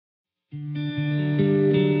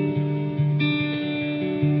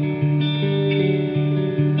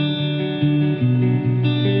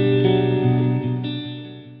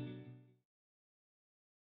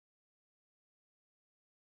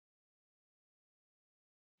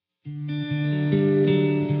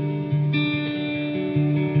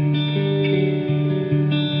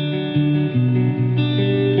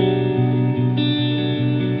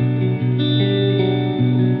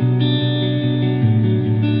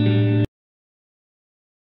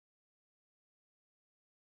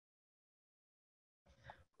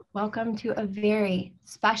Welcome to a very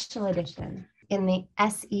special edition in the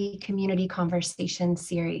SE Community Conversation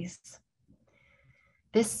series.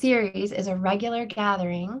 This series is a regular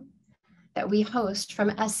gathering that we host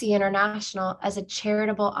from SE International as a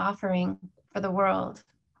charitable offering for the world.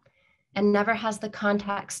 And never has the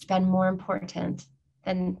context been more important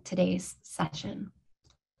than today's session.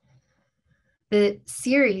 The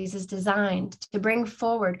series is designed to bring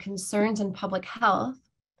forward concerns in public health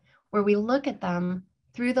where we look at them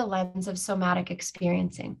through the lens of somatic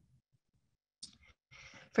experiencing.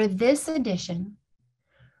 For this edition,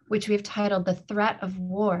 which we've titled The Threat of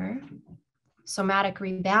War, Somatic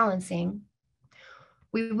Rebalancing,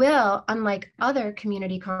 we will, unlike other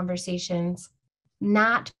community conversations,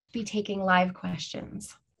 not be taking live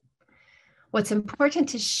questions. What's important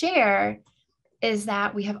to share is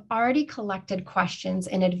that we have already collected questions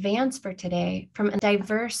in advance for today from a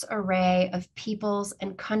diverse array of peoples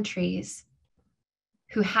and countries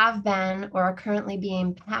who have been or are currently being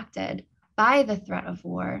impacted by the threat of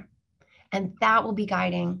war, and that will be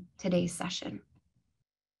guiding today's session.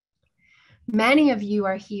 Many of you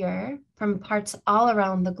are here from parts all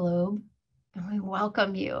around the globe, and we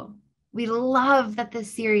welcome you. We love that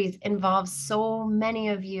this series involves so many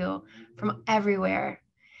of you from everywhere.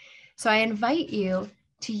 So I invite you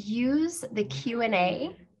to use the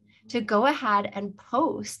Q&A to go ahead and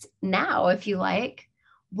post now, if you like,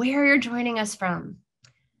 where you're joining us from.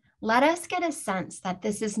 Let us get a sense that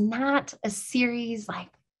this is not a series like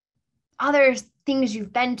other things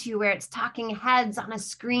you've been to where it's talking heads on a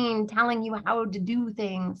screen telling you how to do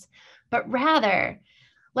things, but rather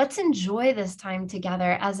let's enjoy this time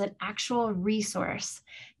together as an actual resource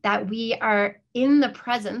that we are in the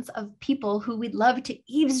presence of people who we'd love to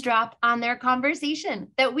eavesdrop on their conversation,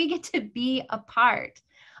 that we get to be a part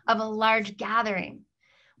of a large gathering.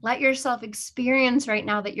 Let yourself experience right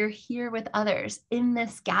now that you're here with others in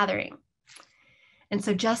this gathering. And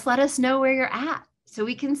so just let us know where you're at so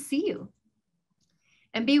we can see you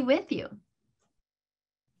and be with you.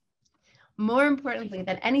 More importantly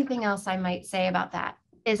than anything else I might say about that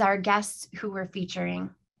is our guests who we're featuring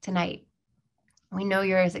tonight. We know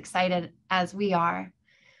you're as excited as we are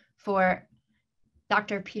for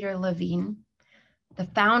Dr. Peter Levine, the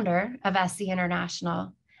founder of SE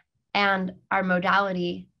International, and our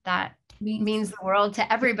modality that means the world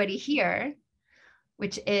to everybody here,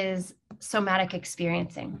 which is somatic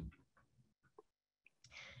experiencing.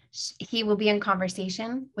 He will be in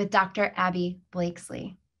conversation with Dr. Abi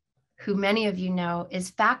Blakeslee, who many of you know is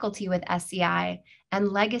faculty with SEI and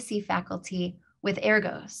legacy faculty with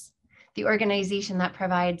Ergos, the organization that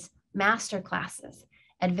provides master classes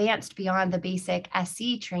advanced beyond the basic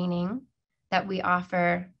SE training that we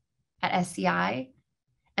offer at SEI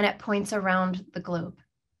and at points around the globe.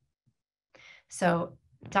 So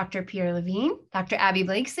Dr. Peter Levine, Dr. Abi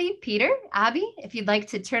Blakeslee, Peter, Abi, if you'd like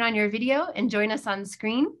to turn on your video and join us on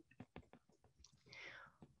screen.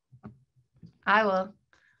 I will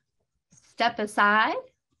step aside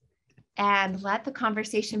and let the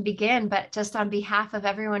conversation begin, but just on behalf of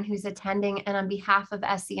everyone who's attending and on behalf of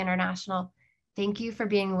SE International, thank you for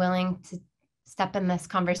being willing to step in this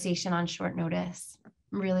conversation on short notice.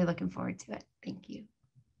 I'm really looking forward to it. Thank you.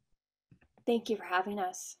 Thank you for having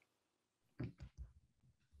us.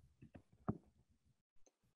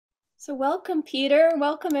 So welcome, Peter.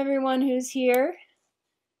 Welcome everyone who's here.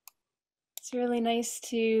 It's really nice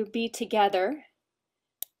to be together.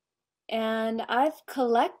 And I've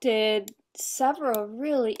collected several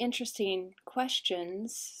really interesting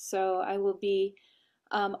questions, so I will be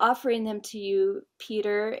offering them to you,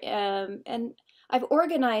 Peter, and I've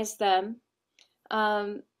organized them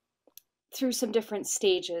through some different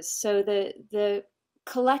stages. So the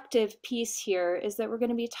collective piece here is that we're going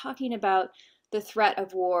to be talking about the threat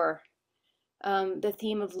of war, the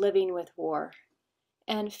theme of living with war,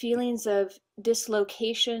 and feelings of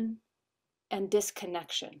dislocation and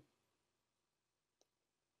disconnection.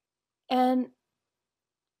 And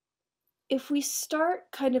if we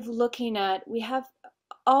start kind of looking at, we have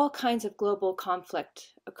all kinds of global conflict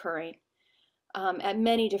occurring at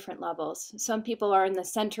many different levels. Some people are in the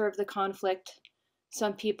center of the conflict.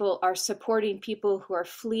 Some people are supporting people who are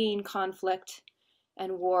fleeing conflict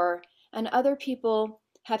and war, and other people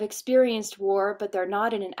have experienced war, but they're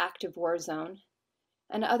not in an active war zone.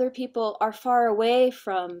 And other people are far away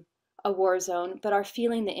from a war zone, but are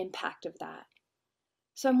feeling the impact of that.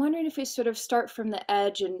 So I'm wondering if we sort of start from the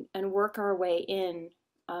edge and work our way in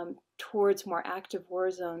towards more active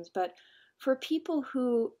war zones. But for people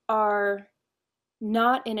who are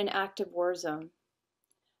not in an active war zone,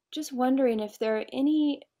 just wondering if there are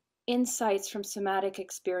any insights from somatic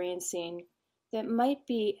experiencing that might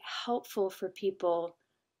be helpful for people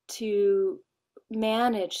to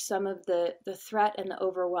manage some of the threat and the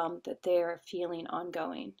overwhelm that they are feeling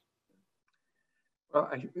ongoing. Well,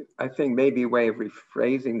 I think maybe a way of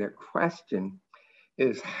rephrasing the question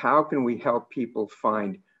is, how can we help people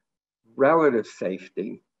find relative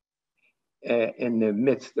safety in the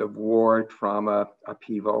midst of war, trauma,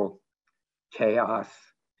 upheaval, chaos,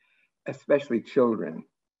 especially children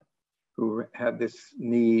who have this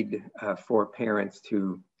need for parents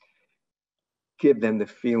to give them the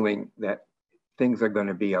feeling that things are going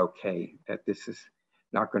to be okay, that this is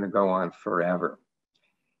not going to go on forever.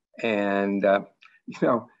 And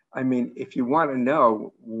I mean, if you want to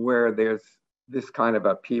know where there's this kind of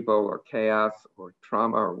upheaval or chaos or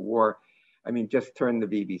trauma or war, I mean, just turn the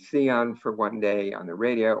BBC on for one day on the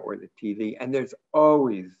radio or the TV, and there's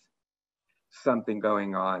always something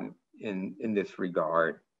going on in this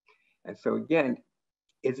regard. And so again,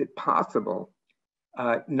 is it possible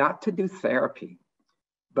not to do therapy,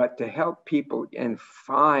 but to help people and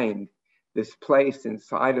find this place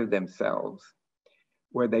inside of themselves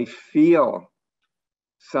where they feel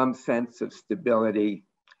some sense of stability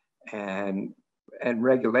and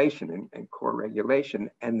regulation and core regulation,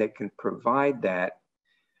 and they can provide that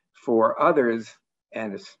for others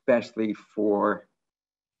and especially for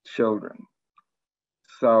children.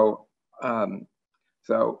 So,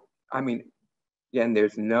 I mean, again,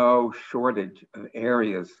 there's no shortage of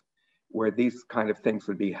areas where these kind of things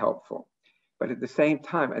would be helpful. But at the same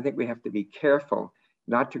time, I think we have to be careful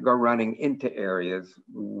not to go running into areas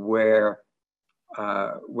where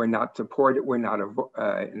we're not supported, we're not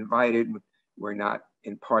invited, we're not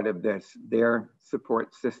in part of their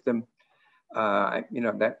support system.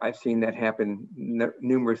 That I've seen that happen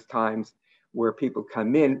numerous times, where people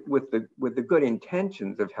come in with the good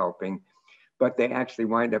intentions of helping, but they actually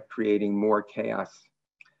wind up creating more chaos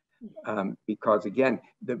because, again,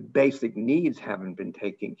 the basic needs haven't been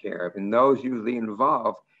taken care of, and those usually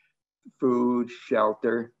involve food,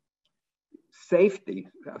 shelter, safety,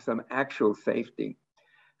 some actual safety.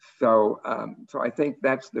 So I think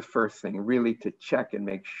that's the first thing, really, to check and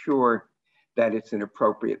make sure that it's an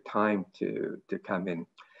appropriate time to come in.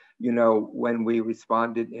 You know, when we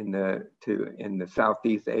responded in the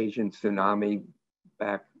Southeast Asian tsunami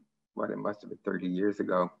back, it must have been 30 years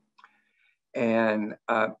ago. And,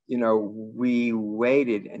 we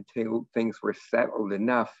waited until things were settled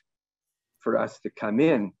enough for us to come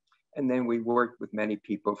in. And then we worked with many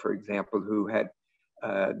people, for example, who had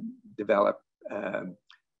developed,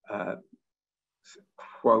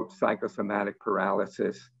 quote, psychosomatic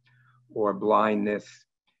paralysis or blindness,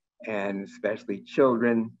 and especially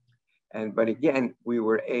children. But again, we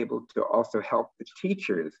were able to also help the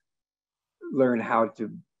teachers learn how to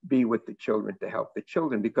be with the children, to help the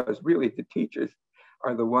children, because really the teachers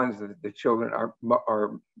are the ones that the children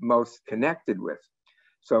are most connected with.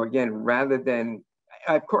 So again, rather than,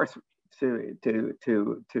 of course, to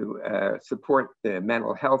support the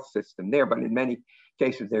mental health system there, but in many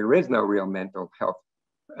cases there is no real mental health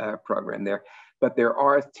program there. But there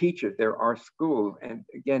are teachers, there are schools, and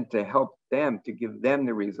again, to help them, to give them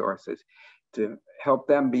the resources, to help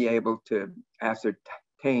them be able to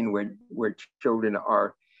ascertain where children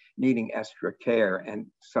are needing extra care, and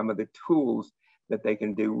some of the tools that they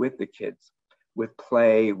can do with the kids, with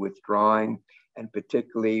play, with drawing, and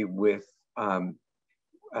particularly with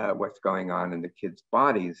what's going on in the kids'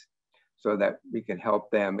 bodies, so that we can help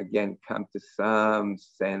them, again, come to some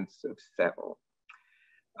sense of settle.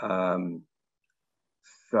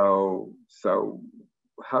 So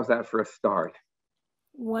how's that for a start?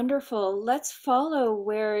 Wonderful. Let's follow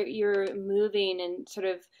where you're moving and sort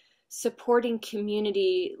of supporting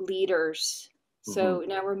community leaders. So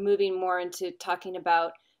now we're moving more into talking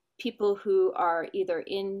about people who are either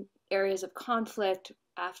in areas of conflict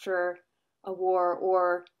after a war,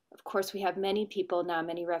 or of course we have many people now,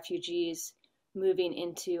 many refugees moving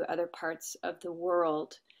into other parts of the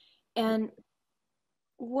world. And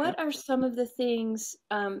what are some of the things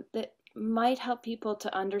that might help people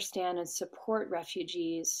to understand and support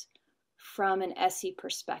refugees from an SE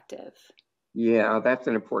perspective? Yeah, that's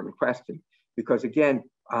an important question, because again,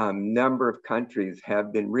 number of countries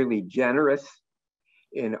have been really generous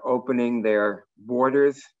in opening their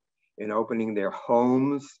borders, in opening their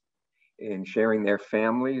homes, in sharing their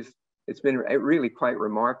families. It's been really quite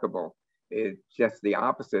remarkable. It's just the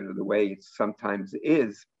opposite of the way it sometimes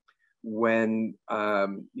is when,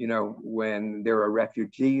 when there are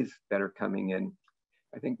refugees that are coming in.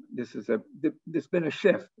 I think there's been a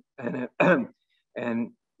shift, and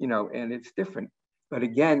and it's different. But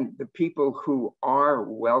again, the people who are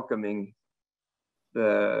welcoming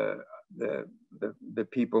the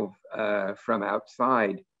people from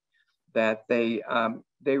outside, that they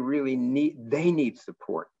really need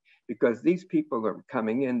support, because these people are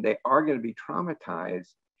coming in, they are going to be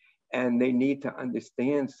traumatized, and they need to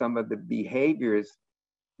understand some of the behaviors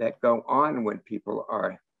that go on when people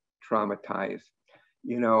are traumatized.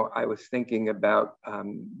 I was thinking about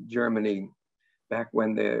Germany back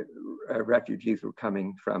when the refugees were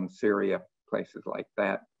coming from Syria, places like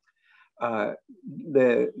that.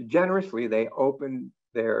 Generously, they opened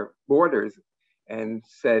their borders and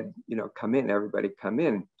said, come in, everybody come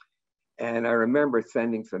in. And I remember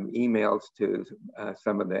sending some emails to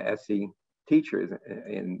some of the SE teachers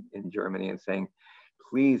in Germany and saying,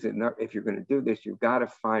 please, if you're going to do this, you've got to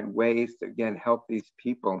find ways to, again, help these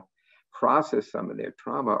people process some of their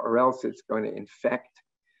trauma, or else it's going to infect,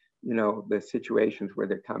 the situations where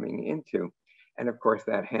they're coming into. And of course,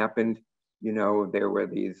 that happened. There were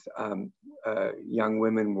these young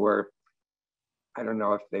women were, I don't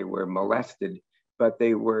know if they were molested, but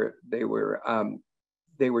they were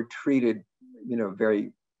treated,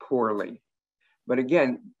 very poorly. But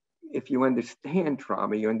again, if you understand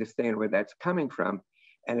trauma, you understand where that's coming from.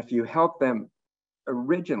 And if you help them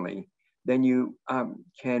originally, then you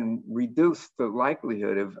can reduce the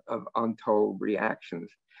likelihood of untold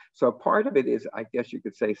reactions. So part of it is, I guess you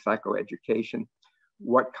could say, psychoeducation.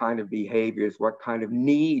 What kind of behaviors, what kind of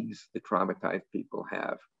needs the traumatized people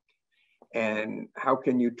have? And how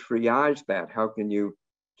can you triage that? How can you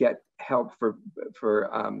get help for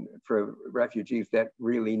refugees that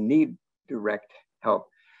really need direct help?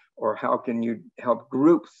 Or how can you help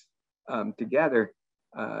groups together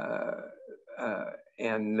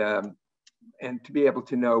and to be able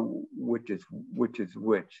to know which is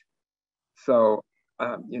which. So,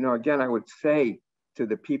 again, I would say to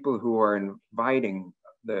the people who are inviting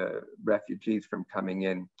the refugees from coming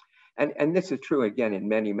in, and this is true, again, in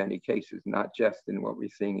many, many cases, not just in what we're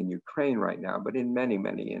seeing in Ukraine right now, but in many,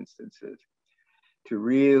 many instances, to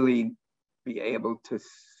really be able to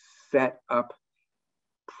set up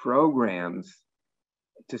programs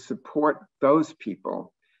to support those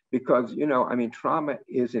people. Because, trauma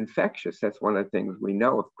is infectious. That's one of the things we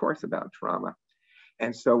know, of course, about trauma.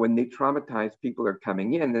 And so when the traumatized people are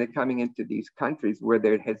coming in, they're coming into these countries where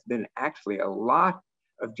there has been actually a lot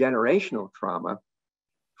of generational trauma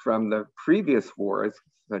from the previous wars,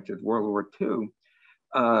 such as World War II.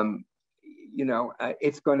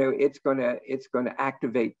 It's going to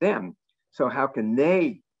activate them. So how can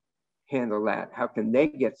they handle that? How can they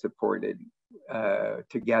get supported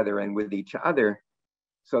together and with each other,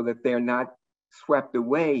 so that they're not swept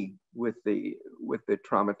away with the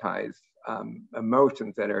traumatized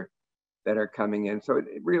emotions that are coming in? So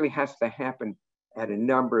it really has to happen at a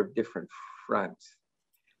number of different fronts,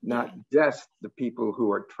 not just the people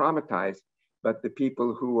who are traumatized, but the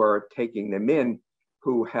people who are taking them in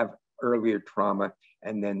who have earlier trauma,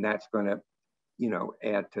 and then that's going to,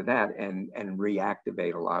 add to that and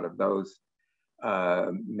reactivate a lot of those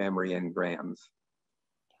memory engrams.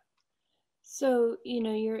 So,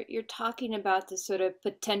 you're talking about the sort of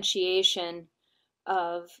potentiation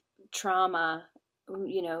of trauma, or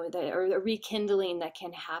the rekindling that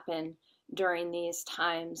can happen during these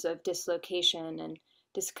times of dislocation and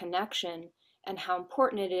disconnection, and how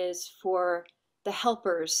important it is for the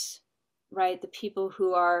helpers, right? The people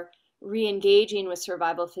who are re-engaging with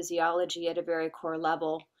survival physiology at a very core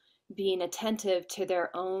level, being attentive to their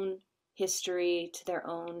own history, to their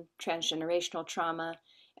own transgenerational trauma,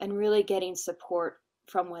 and really getting support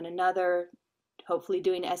from one another, hopefully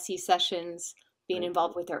doing SE sessions, being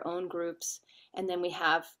involved with their own groups. And then we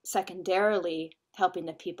have secondarily helping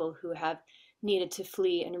the people who have needed to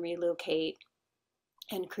flee and relocate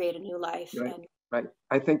and create a new life. Right.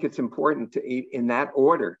 I think it's important to, in that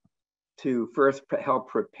order, to first help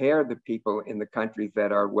prepare the people in the countries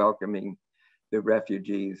that are welcoming the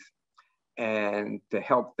refugees, and to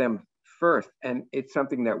help them first. And it's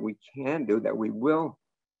something that we can do, that we will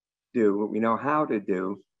do, we know how to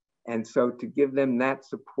do. And so to give them that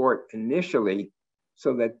support initially,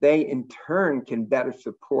 so that they in turn can better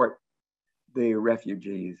support the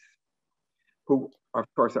refugees, who of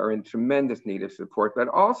course are in tremendous need of support, but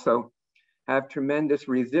also have tremendous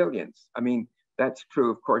resilience. I mean, that's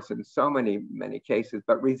true, of course, in so many cases,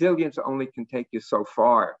 but resilience only can take you so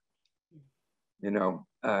far. You know,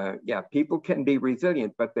 yeah, people can be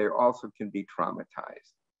resilient, but they also can be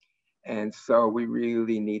traumatized. And so we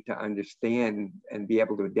really need to understand and be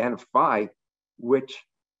able to identify which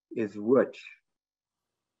is which,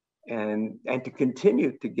 and to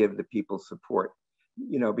continue to give the people support,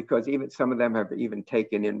 you know, because even some of them have even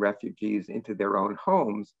taken in refugees into their own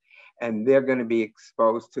homes, and they're going to be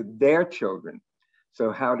exposed to their children.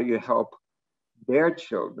 So how do you help their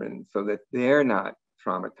children so that they're not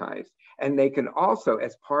traumatized? And they can also,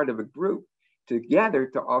 as part of a group together,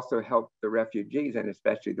 to also help the refugees, and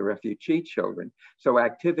especially the refugee children. So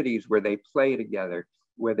activities where they play together,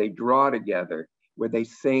 where they draw together, where they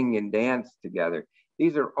sing and dance together.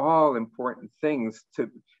 These are all important things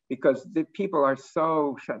because the people are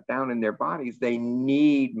so shut down in their bodies. They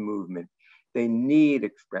need movement. They need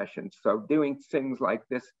expression. So doing things like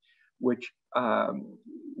this, which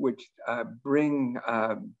bring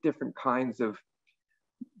different kinds of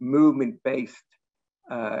movement-based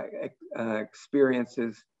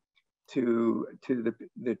experiences to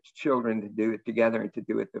the children, to do it together and to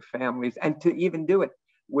do it with the families, and to even do it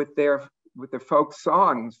with the folk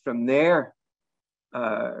songs from their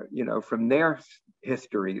from their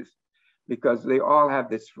histories, because they all have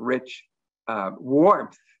this rich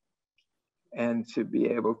warmth, and to be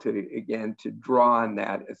able to, again, to draw on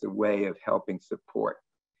that as a way of helping support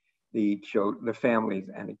the families,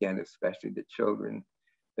 and again, especially the children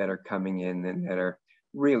that are coming in and that are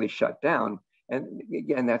really shut down. And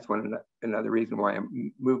again, that's another reason why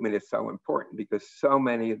movement is so important, because so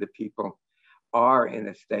many of the people are in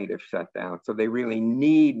a state of shutdown. So they really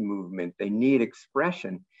need movement. They need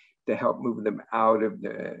expression to help move them out of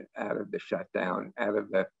the shutdown, out of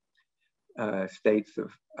the states of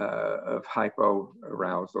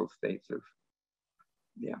hypo-arousal, states of,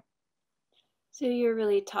 yeah. So you're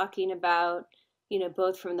really talking about,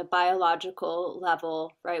 both from the biological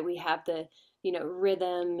level, right? We have the,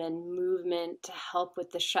 rhythm and movement to help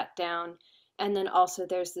with the shutdown. And then also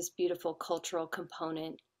there's this beautiful cultural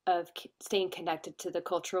component of staying connected to the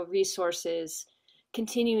cultural resources,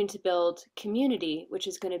 continuing to build community, which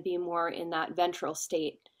is going to be more in that ventral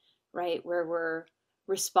state, right? Where we're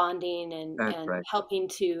responding and right. helping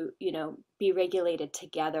to, be regulated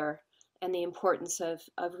together, and the importance of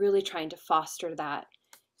really trying to foster that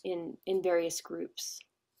in various groups.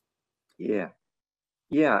 Yeah,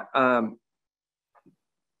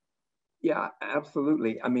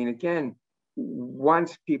 absolutely. I mean, again,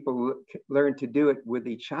 once people learn to do it with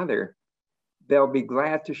each other, they'll be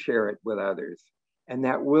glad to share it with others. And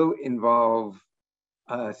that will involve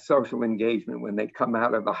social engagement when they come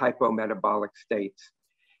out of the hypometabolic states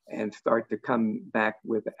and start to come back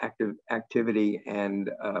with active activity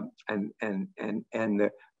and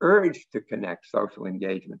the urge to connect, social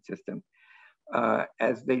engagement system.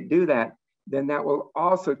 As they do that, then that will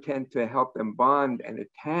also tend to help them bond and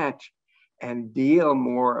attach and deal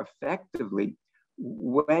more effectively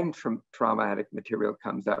when traumatic material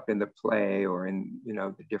comes up in the play or in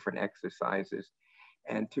the different exercises,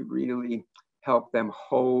 and to really help them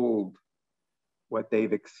hold what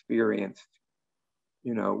they've experienced,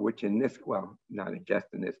 which in this, well, not just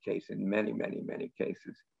in this case, in many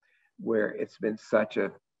cases, where it's been such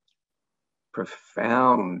a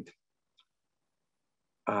profound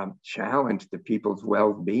challenge to people's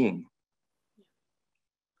well-being.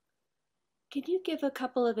 Could you give a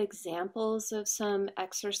couple of examples of some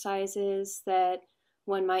exercises that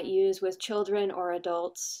one might use with children or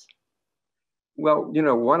adults? Well,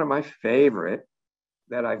 one of my favorite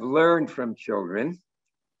that I've learned from children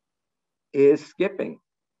is skipping.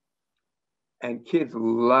 And kids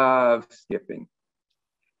love skipping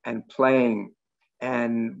and playing.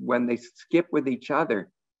 And when they skip with each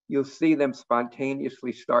other, you'll see them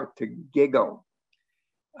spontaneously start to giggle.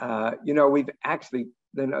 We've actually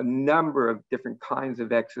done a number of different kinds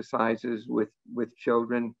of exercises with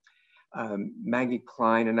children. Maggie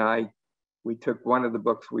Klein and I, we took one of the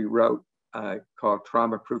books we wrote called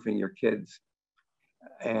Trauma Proofing Your Kids,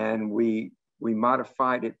 and we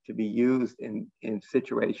modified it to be used in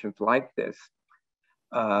situations like this.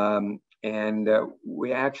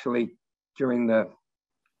 We actually, during the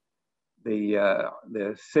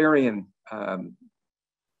Syrian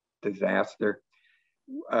disaster,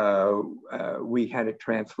 we had it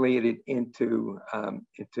translated into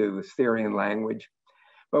Syrian language,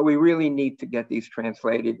 but we really need to get these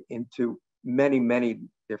translated into many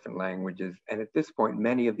different languages, and at this point,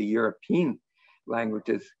 many of the European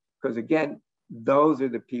languages, because again, those are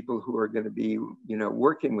the people who are going to be,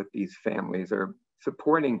 working with these families or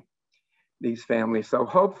supporting these families. So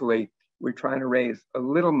hopefully we're trying to raise a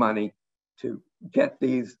little money to get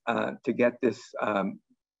these, to get this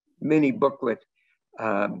mini booklet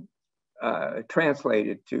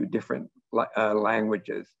translated to different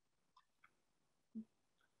languages.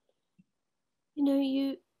 You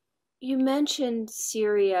know, you mentioned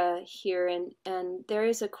Syria here, and there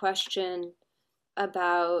is a question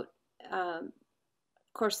about, of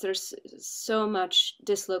course, there's so much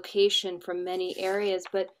dislocation from many areas,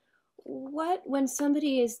 but when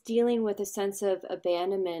somebody is dealing with a sense of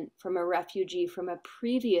abandonment from a refugee from a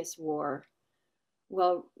previous war,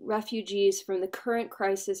 well, refugees from the current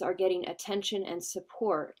crisis are getting attention and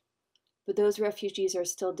support, but those refugees are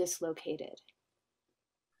still dislocated.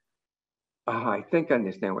 I think I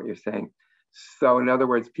understand what you're saying. So in other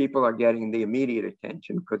words, people are getting the immediate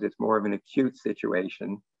attention because it's more of an acute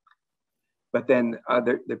situation. But then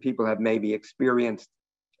the people have maybe experienced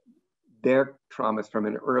their traumas from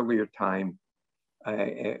an earlier time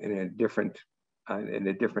in a different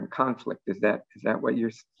conflict. Is that what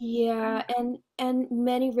you're saying? Yeah, and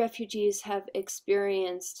many refugees have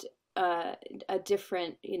experienced a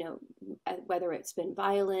different, you know, whether it's been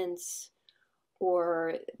violence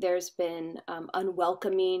or there's been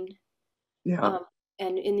unwelcoming. Yeah.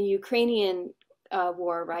 And in the Ukrainian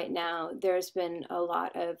war right now, there's been a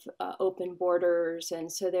lot of open borders,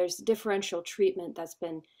 and so there's differential treatment that's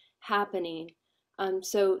been happening.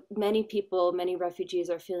 So many people, many refugees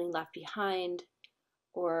are feeling left behind,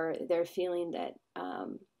 or they're feeling that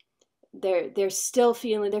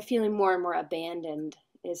they're feeling more and more abandoned.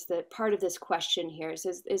 Is the part of this question here?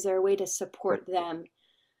 Is there a way to support them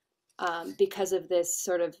because of this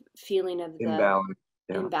sort of feeling of the Imbalance?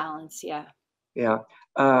 Yeah. imbalance? Yeah. Yeah,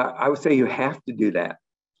 I would say you have to do that.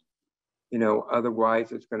 You know,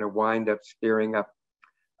 otherwise it's going to wind up stirring up,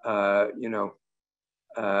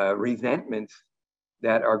 resentments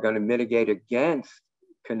that are going to mitigate against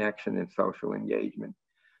connection and social engagement.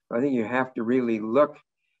 So I think you have to really look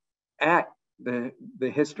at the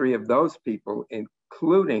history of those people,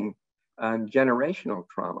 including generational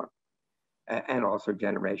trauma and also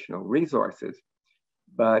generational resources.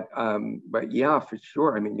 But yeah, for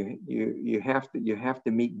sure. I mean, you have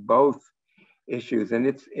to meet both issues, and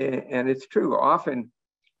it's true. Often,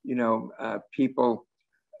 you know, people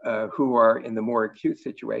who are in the more acute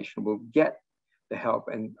situation will get the help,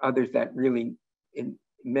 and others that really, in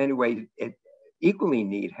many ways, equally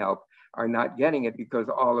need help are not getting it because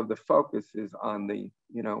all of the focus is on the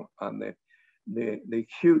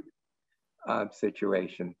acute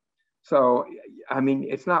situation. So, I mean,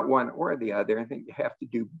 it's not one or the other. I think you have to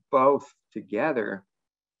do both together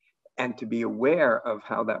and to be aware of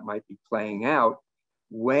how that might be playing out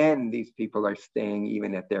when these people are staying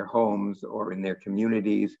even at their homes or in their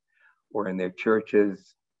communities or in their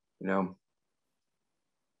churches, you know.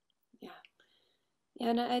 Yeah.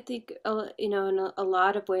 And I think, you know, in a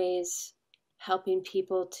lot of ways, helping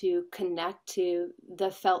people to connect to the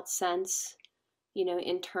felt sense, you know,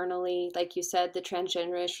 internally, like you said, the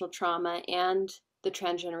transgenerational trauma and the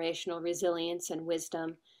transgenerational resilience and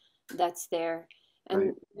wisdom that's there, and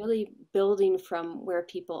Right. really building from where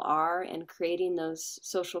people are and creating those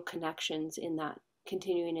social connections in that,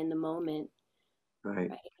 continuing in the moment,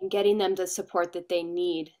 Right. and getting them the support that they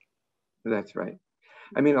need. That's right.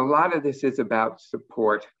 I mean, a lot of this is about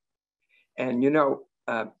support. And, you know,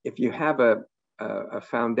 if you have a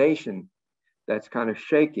foundation that's kind of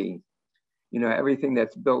shaky, you know, everything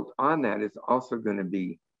that's built on that is also going to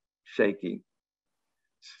be shaky.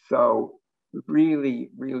 So really,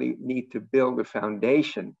 really need to build a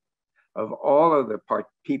foundation of all of the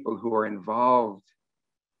people who are involved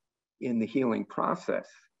in the healing process.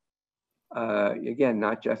 Again,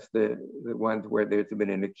 not just the ones where there's been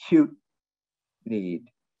an acute need.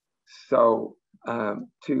 So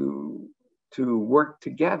to work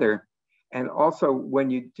together, and also when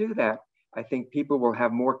you do that, I think people will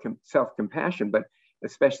have more self-compassion, but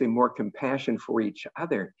especially more compassion for each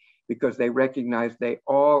other, because they recognize they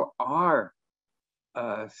all are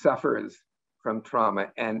sufferers from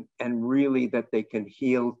trauma, and really that they can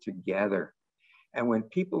heal together. And when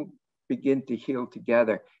people begin to heal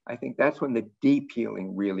together, I think that's when the deep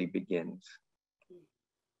healing really begins.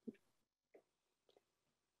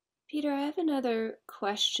 Peter, I have another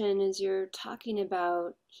question as you're talking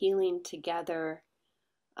about healing together.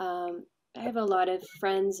 I have a lot of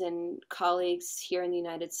friends and colleagues here in the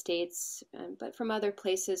United States, but from other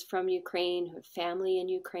places, from Ukraine, who have family in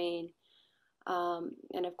Ukraine,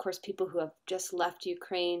 and of course, people who have just left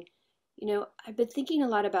Ukraine. You know, I've been thinking a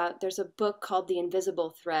lot about, there's a book called The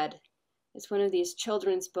Invisible Thread. It's one of these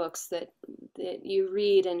children's books that you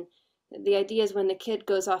read, and The idea is when the kid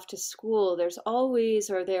goes off to school, there's always,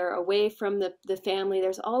 or they're away from the family,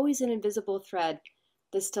 there's always an invisible thread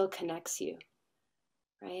that still connects you,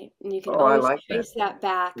 right? And you can Oh, I always like that. trace that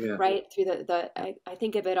back, Yeah, right, through I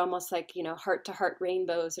think of it almost like, heart to heart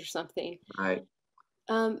rainbows or something. right.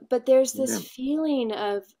 But there's this Yeah. feeling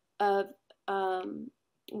of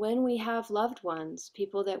when we have loved ones,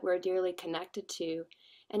 people that we're dearly connected to,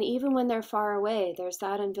 and even when they're far away, there's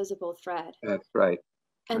that invisible thread. That's right.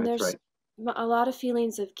 And That's there's right. a lot of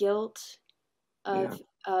feelings of guilt, Yeah.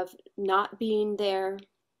 of not being there,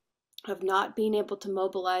 of not being able to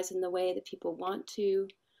mobilize in the way that people want to,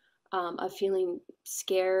 of feeling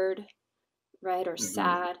scared, right, or Hmm.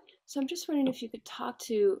 sad. So I'm just wondering if you could talk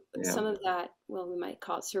to Yeah. some of that, well, we might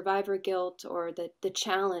call it survivor guilt, or the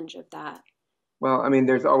challenge of that. Well, I mean,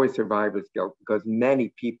 there's always survivor's guilt because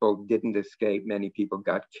many people didn't escape. Many people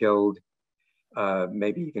got killed.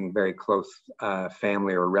 Maybe even very close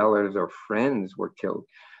family or relatives or friends were killed.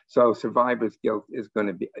 So survivor's guilt is going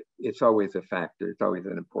to be, it's always a factor. It's always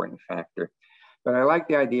an important factor. But I like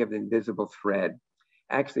the idea of the invisible thread.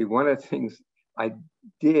 Actually, one of the things I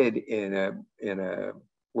did in a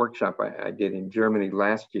workshop I did in Germany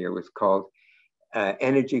last year was called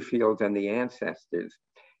Energy Fields and the Ancestors.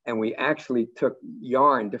 And we actually took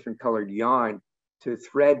yarn, different colored yarn, to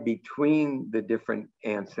thread between the different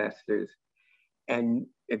ancestors. And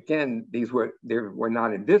again, they were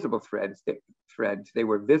not invisible threads, they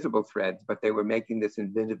were visible threads, but they were making this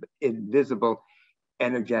invisible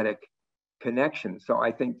energetic connection. So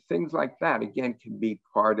I think things like that, again, can be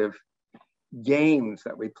part of games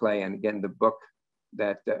that we play. And again, the book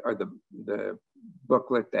that, or the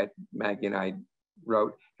booklet that Maggie and I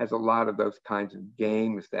wrote has a lot of those kinds of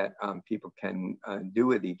games that people can do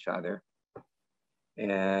with each other.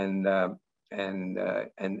 And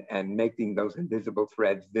making those invisible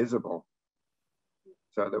threads visible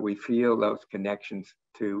so that we feel those connections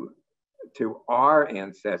to our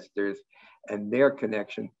ancestors and their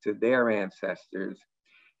connection to their ancestors.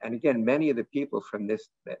 And again, many of the people from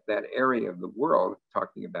that area of the world,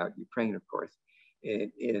 talking about Ukraine, of course,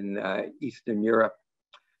 in Eastern Europe,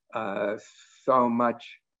 so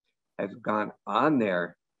much has gone on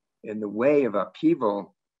there in the way of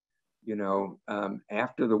upheaval,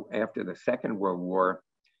 after the Second World War,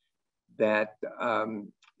 that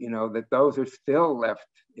that those are still left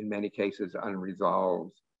in many cases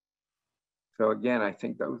unresolved. So again, I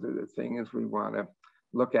think those are the things we want to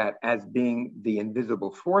look at as being the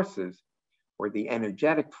invisible forces or the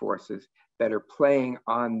energetic forces that are playing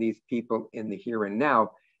on these people in the here and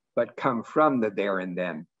now, but come from the there and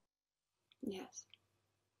then. Yes.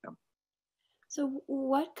 So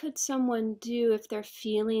what could someone do if they're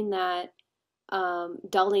feeling that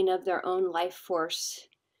dulling of their own life force,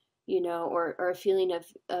 or a feeling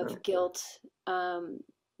of guilt,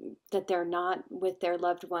 that they're not with their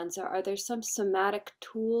loved ones? Are there some somatic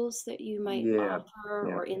tools that you might offer,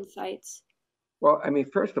 or insights? Well, I mean,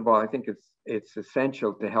 first of all, I think it's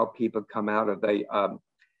essential to help people come out of the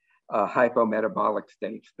hypometabolic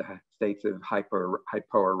states, the states of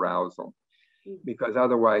hypoarousal, because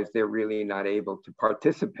otherwise they're really not able to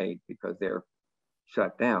participate because they're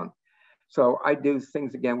shut down. So I do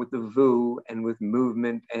things again with the VU and with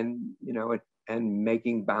movement and, and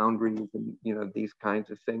making boundaries and, these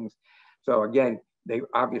kinds of things. So again, they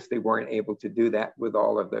obviously weren't able to do that with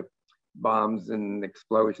all of the bombs and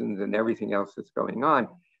explosions and everything else that's going on,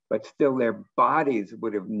 but still their bodies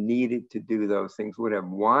would have needed to do those things, would have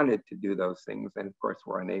wanted to do those things, and of course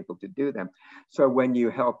were unable to do them. So when you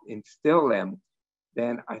help instill them,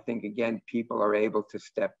 then I think, again, people are able to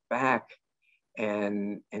step back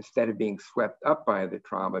and instead of being swept up by the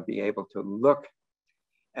trauma, be able to look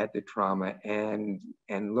at the trauma and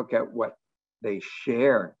look at what they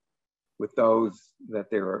share with those that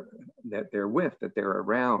they're with, that they're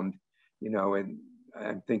around, and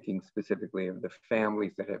I'm thinking specifically of the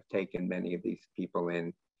families that have taken many of these people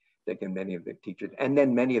in, taken many of the teachers, and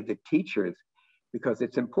then many of the teachers, because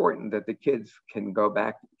it's important that the kids can go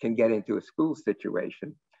back, can get into a school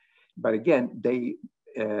situation. But again,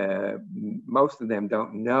 most of them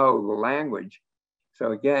don't know the language.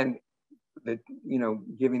 So again,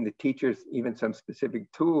 giving the teachers even some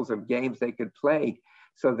specific tools of games they could play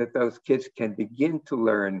so that those kids can begin to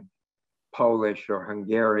learn Polish or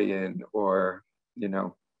Hungarian or,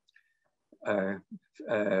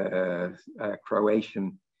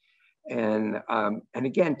 Croatian. And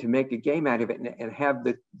again, to make a game out of it and have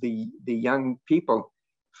the young people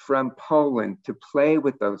from Poland to play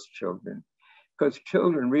with those children, because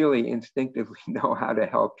children really instinctively know how to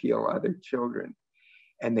help heal other children.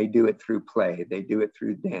 And they do it through play, they do it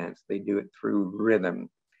through dance, they do it through rhythm.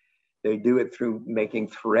 They do it through making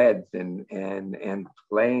threads and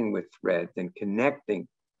playing with threads and connecting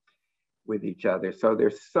with each other. So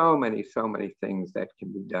there's so many things that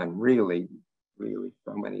can be done. Really, really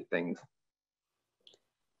so many things.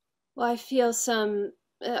 Well, I feel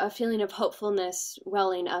a feeling of hopefulness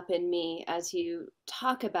welling up in me as you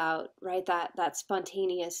talk about, right, that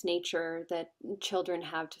spontaneous nature that children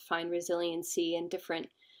have to find resiliency and different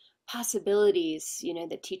possibilities,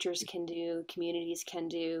 that teachers can do, communities can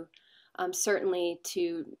do, certainly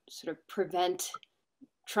to sort of prevent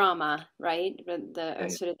trauma, right?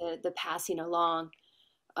 Sort of the passing along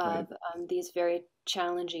of these very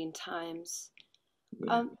challenging times.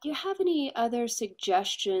 Yeah. Do you have any other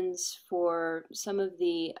suggestions for some of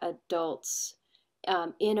the adults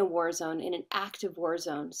in a war zone, in an active war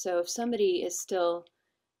zone? So if somebody is still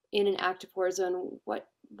in an active war zone,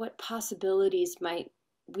 what possibilities might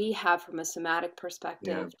we have from a somatic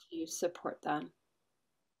perspective to support them?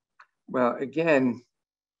 Well, again,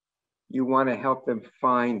 you want to help them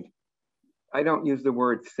find, I don't use the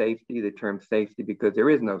word safety, the term safety, because there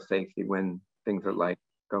is no safety when things are like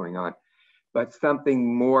going on, but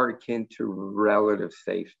something more akin to relative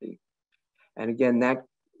safety. And again, that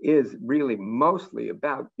is really mostly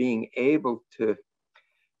about being able to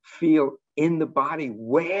feel in the body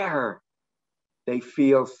where they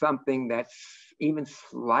feel something that's even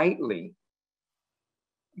slightly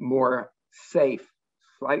more safe,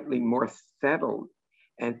 slightly more settled,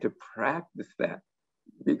 and to practice that.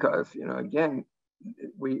 Because, again,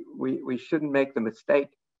 we shouldn't make the mistake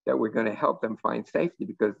that we're going to help them find safety,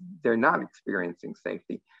 because they're not experiencing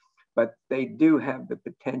safety, but they do have the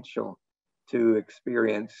potential to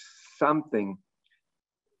experience something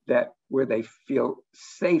that where they feel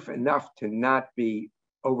safe enough to not be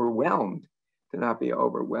overwhelmed,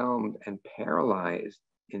 and paralyzed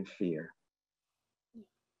in fear.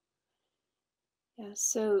 Yeah,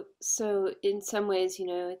 so in some ways,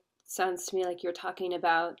 it sounds to me like you're talking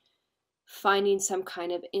about finding some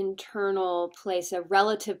kind of internal place, a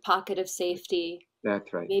relative pocket of safety.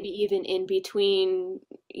 That's right. Maybe even in between,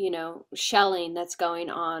 shelling that's going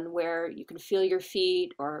on, where you can feel your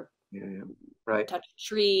feet or right. touch a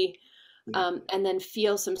tree, and then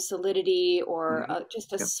feel some solidity or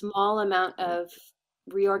just a small amount of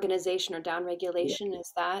reorganization or downregulation.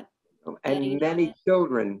 Is that? And many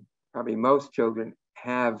children, probably most children,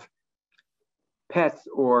 have pets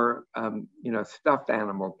or stuffed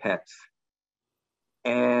animal pets,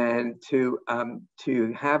 and to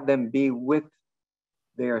have them be with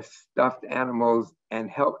their stuffed animals and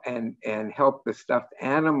help the stuffed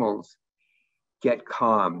animals get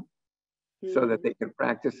calm, so that they can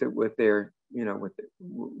practice it with their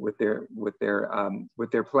with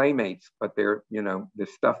their playmates, but their the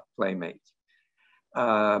stuffed playmates.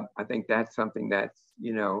 I think that's something that's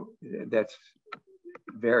that's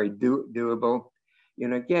very doable.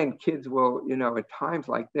 Again, kids will at times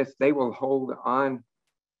like this, they will hold on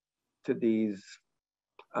to these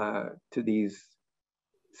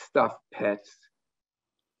stuffed pets,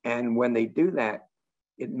 and when they do that,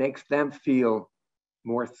 it makes them feel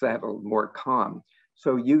more settled, more calm.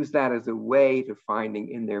 So use that as a way to finding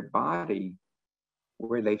in their body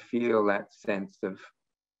where they feel that sense of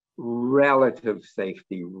relative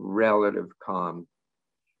safety, relative calm,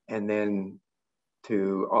 and then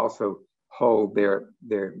to also hold their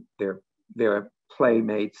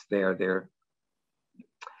playmates there,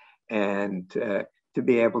 and to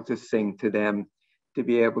be able to sing to them, to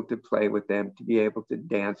be able to play with them, to be able to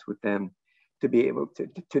dance with them, to be able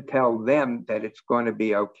to tell them that it's going to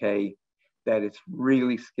be okay, that it's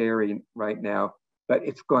really scary right now, but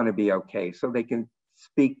it's going to be okay. So they can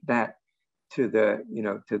speak that to the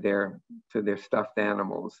to their stuffed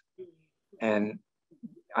animals. And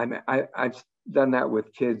I've done that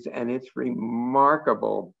with kids, and it's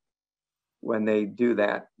remarkable when they do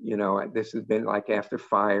that. This has been like after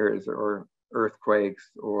fires or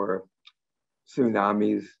earthquakes or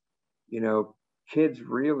tsunamis. Kids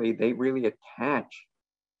really attach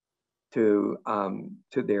to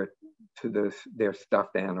their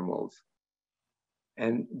stuffed animals,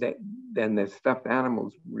 and then the stuffed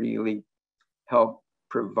animals really help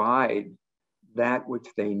provide that which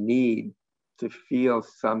they need to feel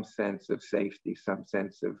some sense of safety, some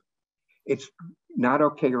sense of it's not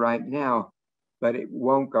okay right now, but it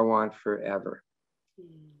won't go on forever.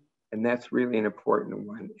 And that's really an important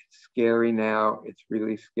one. It's scary now, it's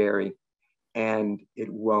really scary, and it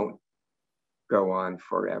won't go on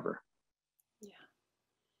forever.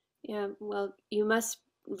 Yeah, well, you must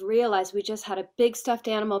realize we just had a big stuffed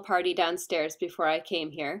animal party downstairs before I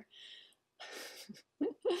came here.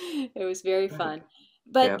 It was very fun.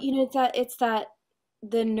 But it's that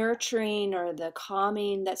the nurturing or the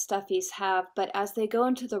calming that stuffies have, but as they go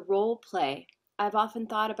into the role play, I've often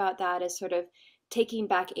thought about that as sort of taking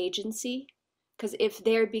back agency. Because if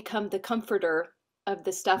they become the comforter of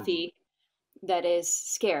the stuffy that is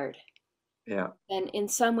scared, Yeah. then in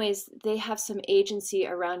some ways they have some agency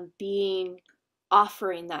around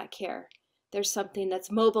offering that care. There's something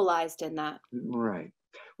that's mobilized in that. Right.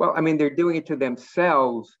 Well, I mean, they're doing it to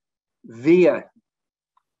themselves via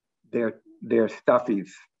their stuffies.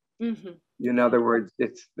 In other words,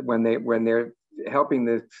 it's when they're helping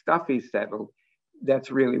the stuffies settle,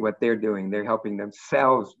 that's really what they're doing. They're helping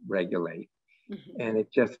themselves regulate. And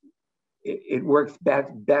it works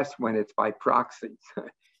best when it's by proxy.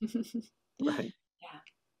 Right.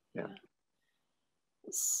 Yeah.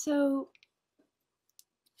 So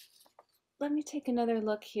let me take another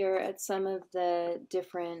look here at some of the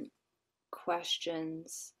different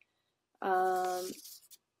questions.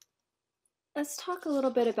 Let's talk a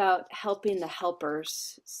little bit about helping the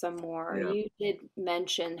helpers some more. Yeah. You did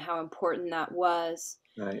mention how important that was.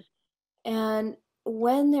 Right. And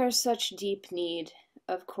when there's such deep need,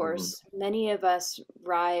 of course, many of us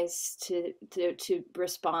rise to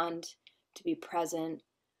respond, to be present,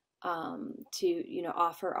 to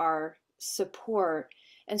offer our support.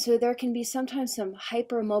 And so there can be sometimes some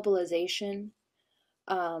hypermobilization,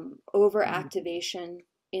 overactivation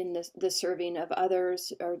in the serving of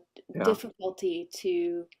others, or difficulty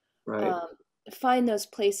to find those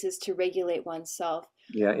places to regulate oneself.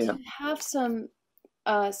 Do you have some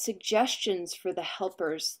suggestions for the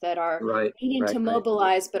helpers that are needing to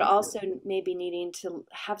mobilize, but also maybe needing to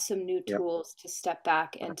have some new tools to step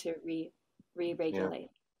back and to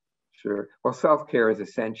re-regulate? Sure. Well, self-care is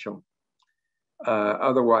essential.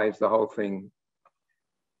 Otherwise, the whole thing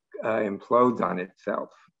implodes on itself.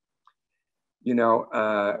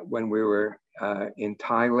 When we were in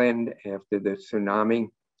Thailand after the tsunami,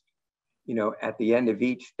 at the end of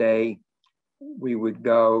each day, we would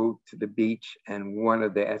go to the beach, and one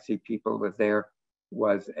of the SE people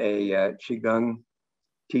was a Qigong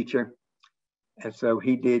teacher. And so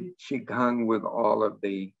he did Qigong with all of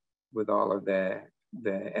the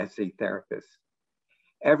SE therapists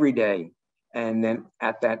every day. And then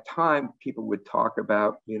at that time, people would talk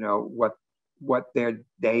about, what their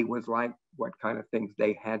day was like, what kind of things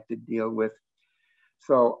they had to deal with.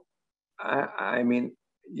 So, I mean,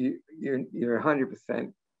 you're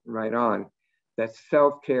 100% right on that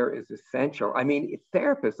self-care is essential. I mean,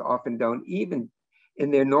 therapists often don't even, in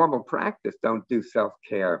their normal practice, don't do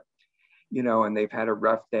self-care, and they've had a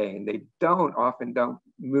rough day, and they often don't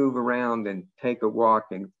move around and take a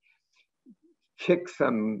walk and kick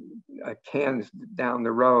some cans down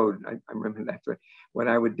the road. I remember that's when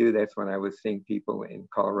I would do this when I was seeing people in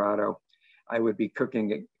Colorado. I would be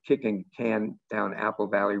kicking a can down Apple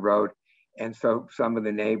Valley Road. And so some of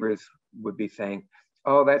the neighbors would be saying,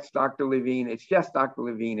 "Oh, that's Dr. Levine. It's just Dr.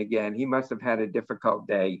 Levine again. He must have had a difficult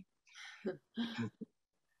day."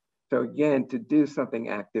 So again, to do something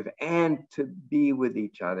active and to be with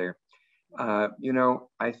each other. I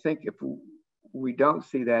think if we don't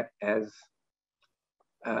see that as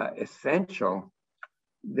essential,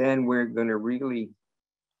 then we're going to really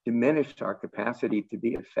diminish our capacity to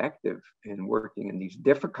be effective in working in these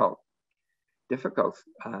difficult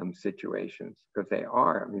situations, because they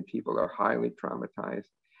are. I mean, people are highly traumatized.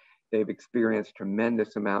 They've experienced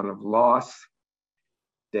tremendous amount of loss.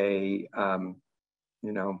 They're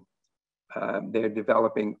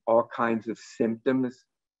developing all kinds of symptoms,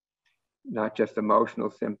 not just emotional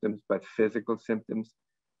symptoms, but physical symptoms.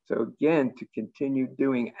 So again, to continue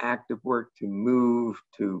doing active work, to move,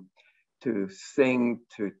 to sing,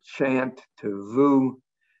 to chant, to voo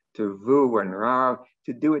and rah,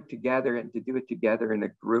 to do it together, and to do it together in a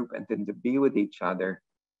group, and then to be with each other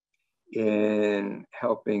in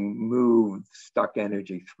helping move stuck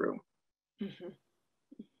energy through.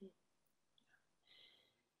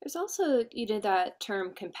 There's also, that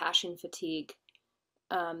term compassion fatigue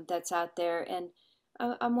that's out there. And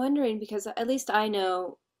I'm wondering, because at least I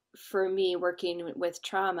know for me working with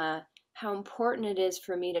trauma, how important it is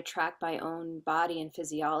for me to track my own body and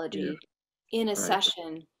physiology in a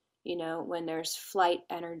session, when there's flight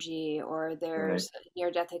energy, or there's a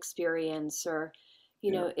near-death experience, or,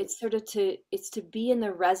 it's sort of it's to be in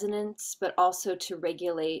the resonance, but also to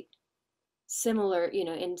regulate similar,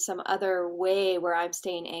 in some other way where I'm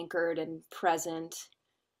staying anchored and present.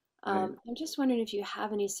 I'm just wondering if you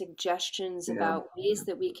have any suggestions about ways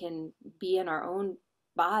that we can be in our own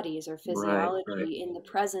bodies or physiology in the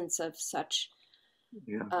presence of such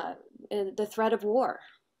the threat of war.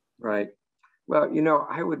 Right. Well,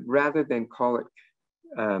 I would, rather than call it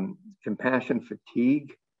compassion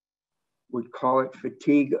fatigue, would call it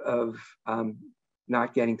fatigue of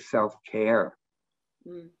not getting self-care.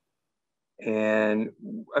 And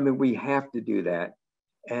I mean, we have to do that.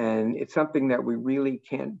 And it's something that we really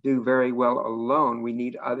can't do very well alone. We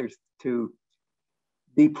need others to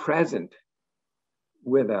be present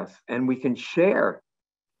with us, and we can share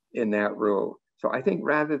in that role. So I think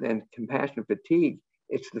rather than compassion fatigue,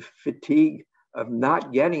 it's the fatigue of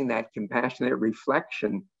not getting that compassionate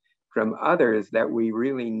reflection from others that we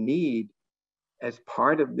really need as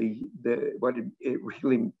part of what it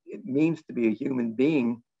really means to be a human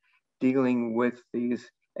being, dealing with these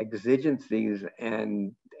exigencies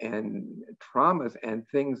and traumas and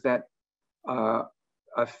things that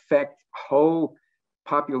affect whole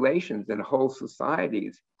populations and whole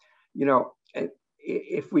societies. You know,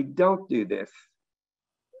 if we don't do this,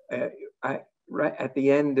 right at the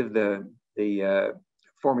end of the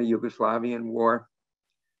former Yugoslavian war,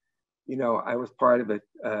 you know, I was part of a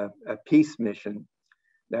peace mission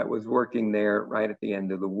that was working there right at the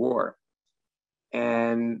end of the war.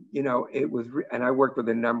 And, you know, and I worked with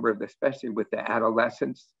a number of, especially with the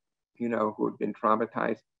adolescents, you know, who had been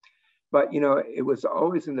traumatized. But, you know, it was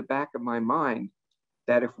always in the back of my mind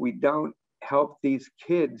that if we don't help these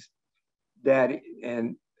kids and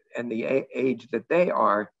the age that they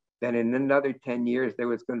are, then in another 10 years, there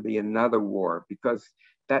was going to be another war, because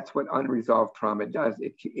that's what unresolved trauma does.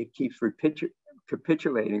 It keeps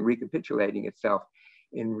recapitulating itself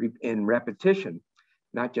in repetition,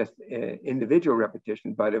 not just individual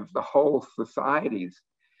repetition, but of the whole society's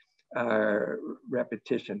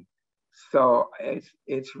repetition. So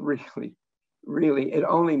it's really, really, it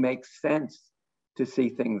only makes sense to see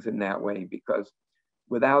things in that way, because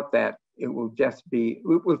without that, we'll just repeat.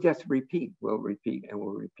 We'll repeat and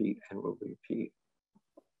we'll repeat and we'll repeat.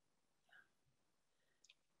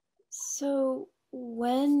 So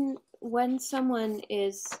when someone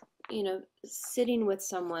is, you know, sitting with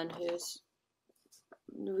someone who's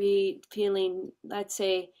feeling, let's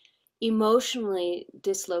say, emotionally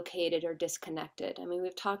dislocated or disconnected. I mean,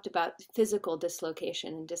 we've talked about physical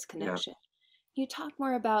dislocation and disconnection. Yeah. You talk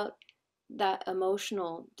more about that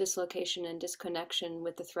emotional dislocation and disconnection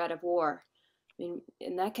with the threat of war. I mean,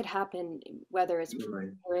 and that could happen whether it's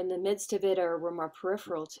we're in the midst of it or we're more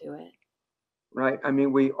peripheral to it. Right. I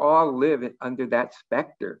mean, we all live under that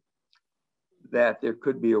specter that there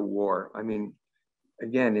could be a war. I mean,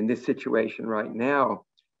 again, in this situation right now,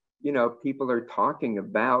 you know, people are talking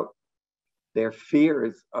about their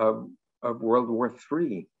fears of World War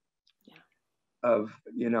III, of,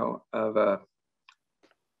 you know, of a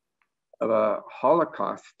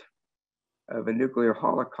Holocaust, of a nuclear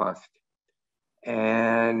Holocaust.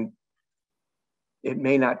 And it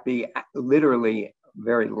may not be literally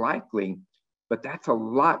very likely, but that's a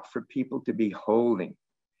lot for people to be holding.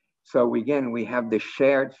 So again, we have the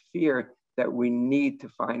shared fear that we need to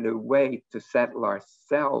find a way to settle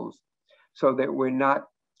ourselves so that we're not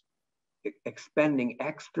expending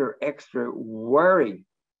extra worry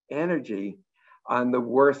energy on the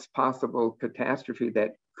worst possible catastrophe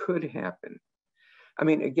that could happen. I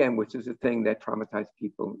mean, again, which is a thing that traumatized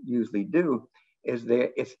people usually do, is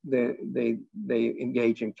they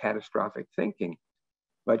engage in catastrophic thinking.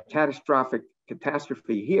 But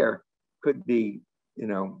catastrophe here could be, you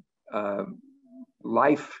know,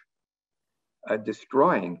 life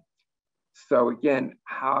destroying. So again,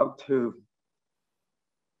 how to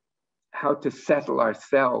settle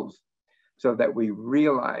ourselves so that we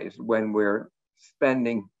realize when we're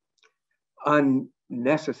spending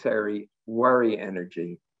unnecessary worry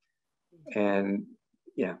energy. And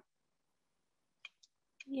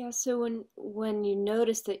so when you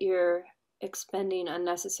notice that you're expending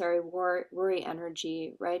unnecessary worry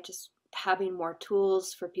energy, right, just having more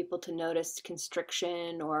tools for people to notice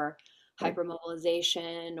constriction or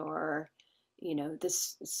hypermobilization, or, you know,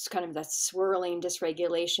 this kind of that swirling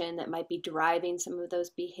dysregulation that might be driving some of those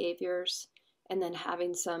behaviors, and then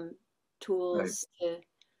having some tools to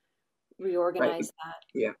reorganize that.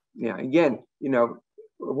 Yeah. Again, you know,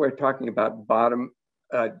 we're talking about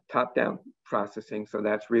top-down processing. So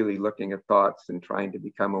that's really looking at thoughts and trying to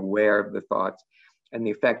become aware of the thoughts and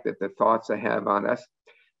the effect that the thoughts have on us.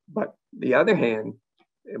 But the other hand,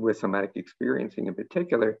 with somatic experiencing in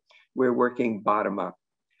particular, we're working bottom up.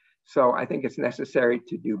 So I think it's necessary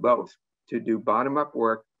to do both, to do bottom up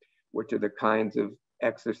work, which are the kinds of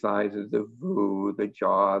exercises, the VU, the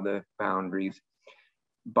jaw, the boundaries,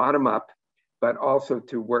 bottom up, but also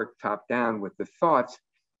to work top down with the thoughts,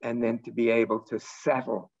 and then to be able to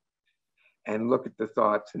settle and look at the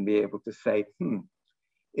thoughts and be able to say,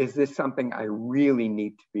 is this something I really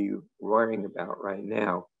need to be worrying about right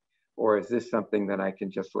now? Or is this something that I can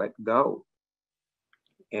just let go?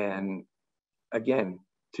 And again,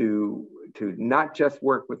 to not just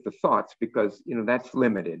work with the thoughts, because that's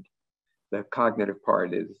limited. The cognitive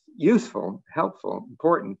part is useful, helpful,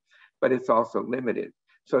 important, but it's also limited.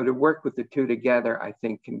 So to work with the two together, I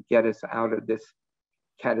think, can get us out of this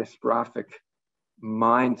catastrophic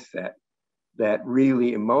mindset that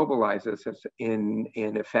really immobilizes us in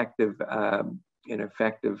effective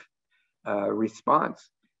response.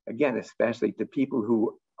 Again, especially to people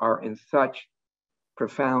who are in such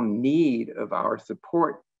profound need of our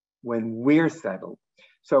support when we're settled.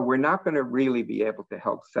 So we're not going to really be able to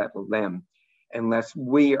help settle them unless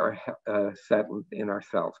we are settled in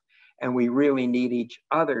ourselves. And we really need each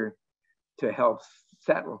other to help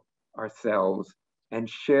settle ourselves and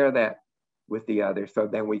share that with the other, so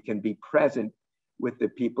then we can be present with the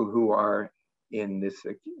people who are in this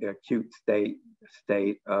acute state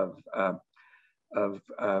of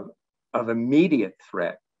immediate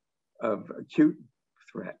threat, of acute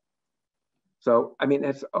threat. So, I mean,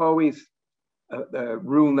 that's always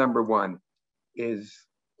rule number one, is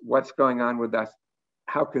what's going on with us?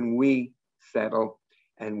 How can we settle?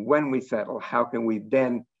 And when we settle, how can we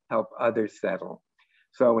then help others settle?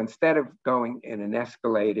 So instead of going in an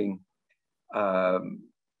escalating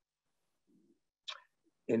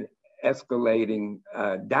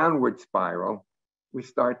downward spiral, we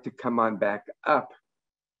start to come on back up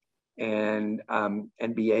and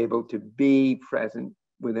be able to be present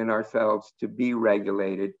within ourselves, to be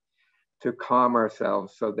regulated, to calm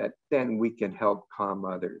ourselves, so that then we can help calm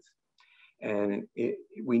others. And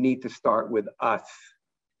we need to start with us.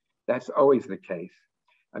 That's always the case.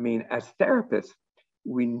 I mean, as therapists,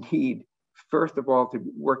 we need, first of all, to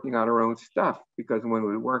be working on our own stuff, because when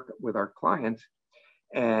we work with our clients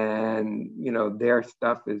and their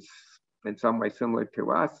stuff is in some way similar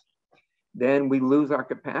to us, then we lose our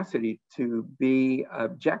capacity to be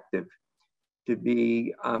objective, to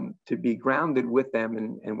be grounded with them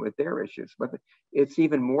and with their issues. But it's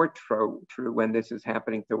even more true when this is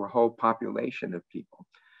happening to a whole population of people.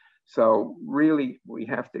 So really, we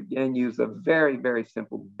have to, again, use the very, very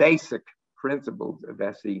simple basic principles of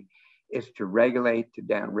SE, is to regulate, to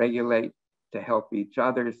downregulate, to help each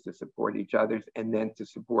other, to support each other, and then to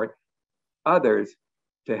support others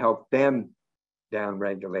to help them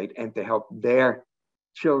downregulate and to help their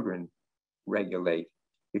children regulate.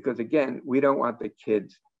 Because again, we don't want the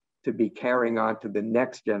kids to be carrying on to the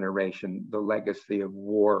next generation the legacy of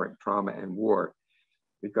war and trauma and war,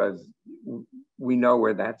 because we know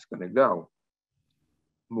where that's going to go.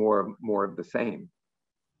 More of the same.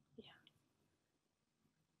 Yeah.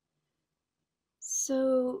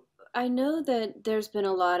 So I know that there's been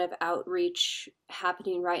a lot of outreach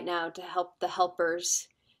happening right now to help the helpers,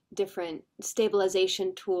 different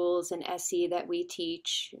stabilization tools and SE that we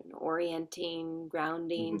teach, orienting,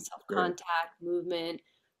 grounding, self-contact, movement,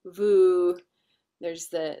 VU. There's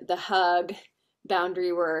the hug,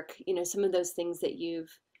 boundary work, some of those things that you've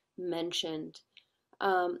mentioned.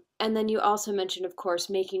 And then you also mentioned, of course,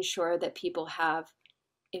 making sure that people have,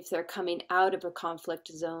 if they're coming out of a conflict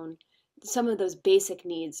zone, some of those basic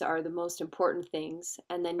needs are the most important things.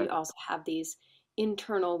 And then you also have these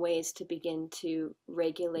internal ways to begin to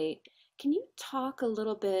regulate. Can you talk a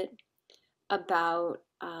little bit about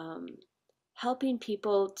helping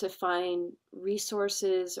people to find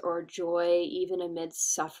resources or joy even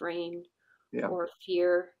amidst suffering or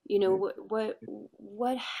fear?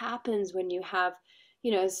 What happens when you have,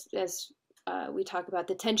 as we talk about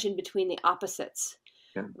the tension between the opposites,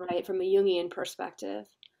 right, from a Jungian perspective?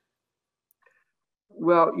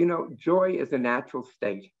 Well, joy is a natural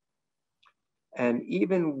state. And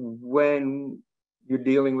even when you're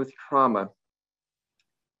dealing with trauma,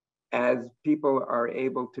 as people are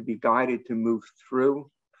able to be guided to move through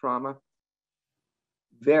trauma,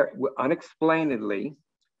 very unexplainedly,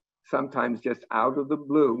 sometimes just out of the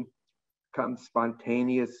blue, comes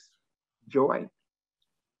spontaneous joy.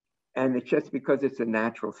 And it's just because it's a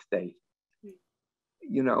natural state,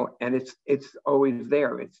 and it's always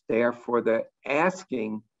there. It's there for the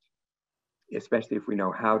asking, especially if we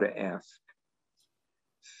know how to ask.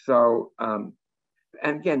 So, and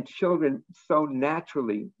again, children so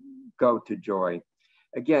naturally go to joy.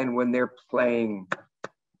 Again, when they're playing,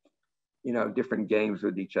 different games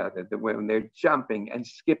with each other, when they're jumping and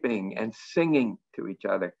skipping and singing to each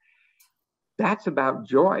other, that's about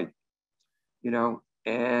joy,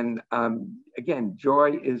 And again,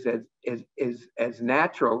 joy is as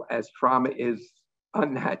natural as trauma is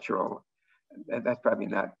unnatural. That's probably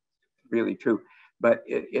not really true, but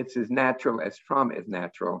it's as natural as trauma is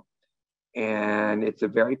natural. And it's a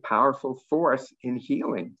very powerful force in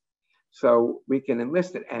healing. So we can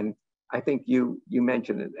enlist it. And I think you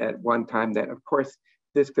mentioned at one time that, of course,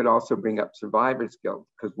 this could also bring up survivor's guilt,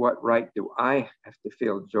 because what right do I have to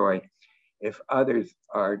feel joy if others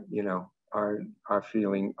are, are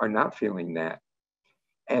not feeling that?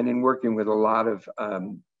 And in working with a lot of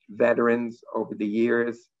veterans over the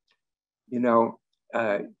years,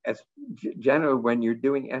 as general, when you're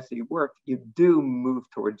doing SE work, you do move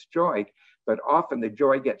towards joy, but often the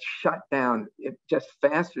joy gets shut down just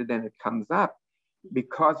faster than it comes up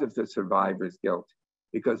because of the survivor's guilt.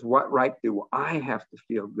 Because what right do I have to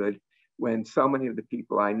feel good when so many of the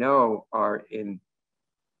people I know are in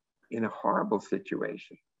a horrible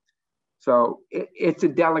situation? So it's a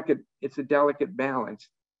delicate balance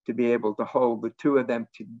to be able to hold the two of them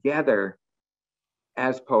together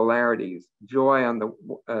as polarities: joy on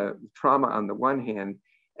the trauma on the one hand,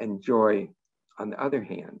 and joy on the other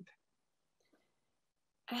hand.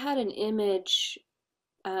 I had an image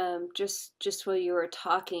just while you were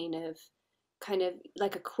talking of kind of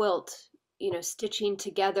like a quilt, stitching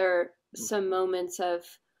together some moments of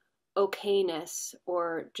okayness,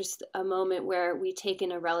 or just a moment where we take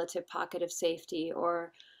in a relative pocket of safety,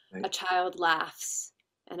 or Right. A child laughs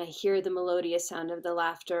and I hear the melodious sound of the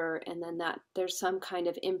laughter, and then that there's some kind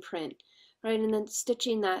of imprint, right? And then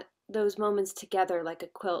stitching those moments together like a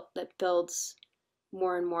quilt that builds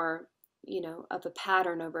more and more, of a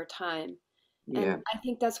pattern over time. Yeah. And I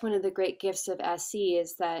think that's one of the great gifts of SE,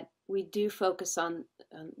 is that we do focus on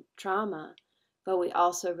trauma, but we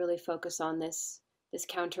also really focus on this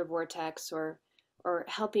counter vortex, or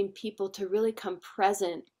helping people to really come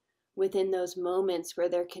present within those moments where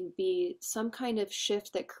there can be some kind of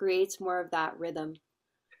shift that creates more of that rhythm.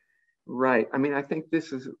 Right. I mean, I think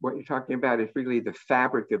this is what you're talking about is really the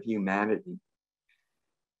fabric of humanity.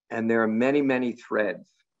 And there are many, many threads.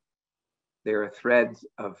 There are threads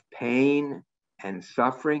of pain and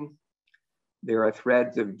suffering. There are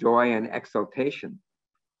threads of joy and exaltation.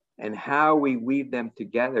 And how we weave them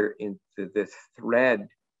together into this thread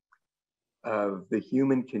of the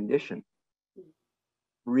human condition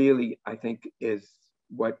really, I think, is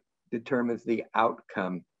what determines the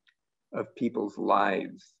outcome of people's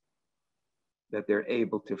lives, that they're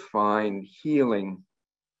able to find healing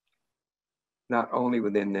not only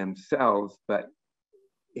within themselves, but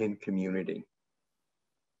in community.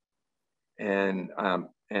 And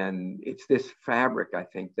it's this fabric, I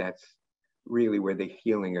think, that's really where the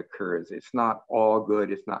healing occurs. It's not all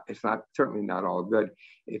good. It's not certainly not all good,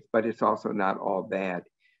 but it's also not all bad.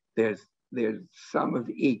 There's some of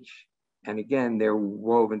each. And again, they're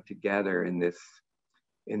woven together in this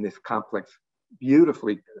complex,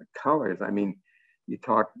 beautifully colors. I mean, you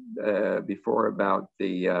talked before about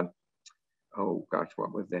the, oh gosh,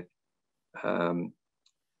 what was it? The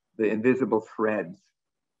invisible threads.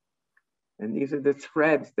 And these are the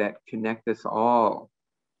threads that connect us all,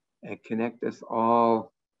 and connect us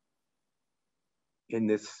all in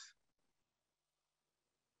this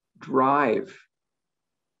drive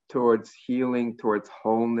towards healing, towards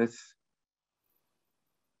wholeness,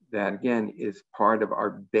 that again is part of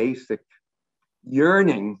our basic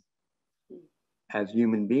yearning as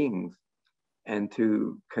human beings. And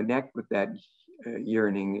to connect with that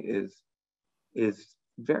yearning is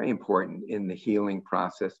very important in the healing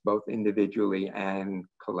process, both individually and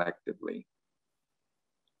collectively.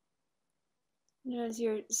 As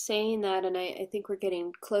you're saying that, and I think we're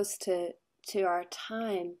getting close to our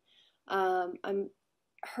time, I'm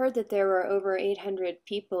heard that there were over 800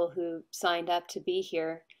 people who signed up to be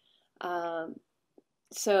here.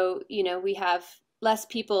 So, we have less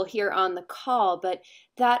people here on the call, but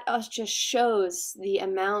that just shows the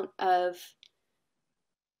amount of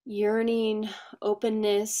yearning,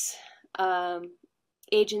 openness,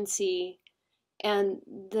 agency, and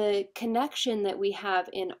the connection that we have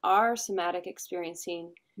in our somatic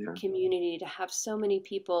experiencing community, to have so many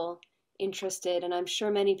people interested. And I'm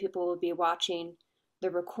sure many people will be watching the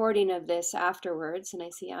recording of this afterwards. And I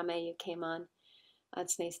see Ame, you came on.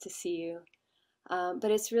 It's nice to see you. But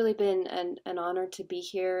it's really been an honor to be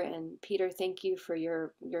here. And Peter, thank you for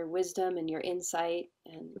your wisdom and your insight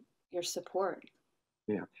and your support.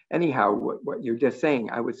 Yeah. Anyhow, what you're just saying,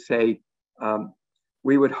 I would say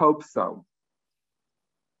we would hope so.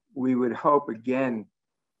 We would hope, again,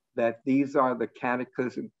 that these are the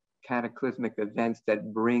cataclysmic events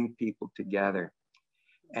that bring people together.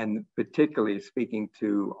 And particularly speaking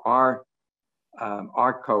to our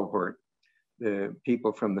cohort, the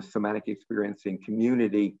people from the somatic experiencing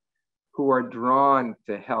community, who are drawn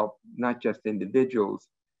to help not just individuals,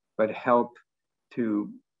 but help to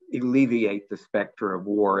alleviate the specter of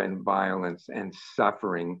war and violence and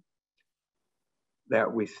suffering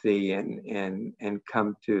that we see, and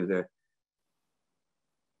come to the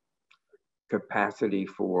capacity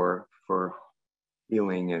for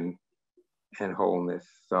healing and wholeness.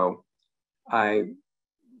 So I,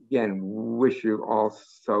 again, wish you all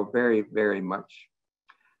so very, very much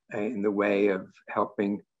in the way of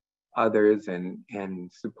helping others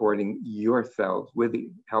and supporting yourselves with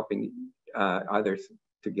helping others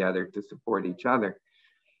together to support each other,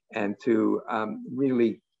 and to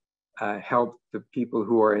really help the people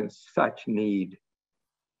who are in such need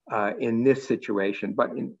in this situation,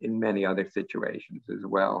 but in many other situations as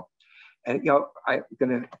well. And I'm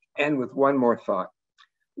going to end with one more thought.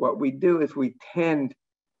 What we do is we tend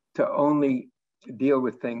to only deal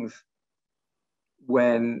with things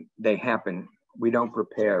when they happen. We don't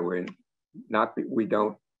prepare. We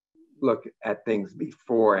don't look at things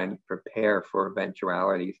before and prepare for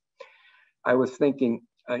eventualities. I was thinking,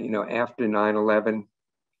 after 9/11,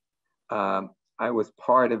 I was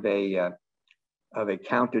part of a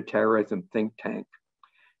counterterrorism think tank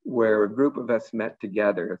where a group of us met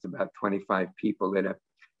together. It's about 25 people in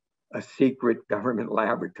a secret government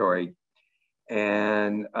laboratory.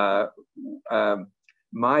 And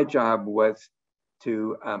my job was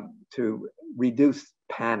to reduce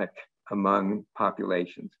panic among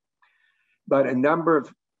populations. But a number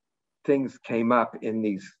of things came up in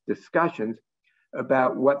these discussions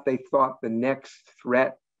about what they thought the next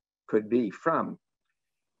threat could be from.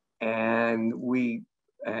 And we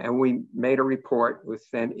made a report, was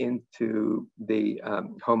sent into the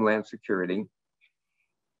Homeland Security,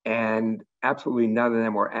 and absolutely none of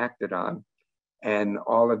them were acted on. And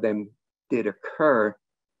all of them did occur,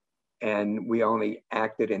 and we only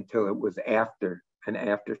acted until it was after an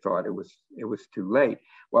afterthought. It was too late.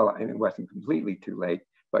 Well, and it wasn't completely too late,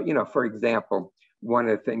 but for example, one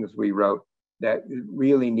of the things we wrote that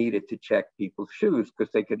really needed to check people's shoes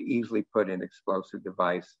because they could easily put an explosive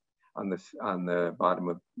device on the bottom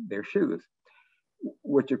of their shoes,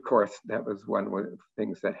 which of course that was one of the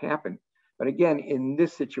things that happened. But again, in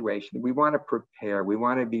this situation, we want to prepare, we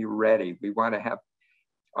want to be ready, we want to have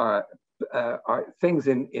our things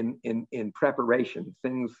in preparation,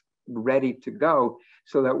 things ready to go,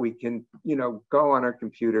 so that we can go on our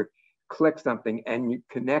computer, click something, and you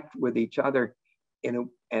connect with each other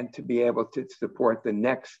and to be able to support the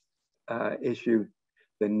next issue,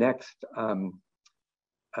 the next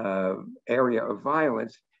area of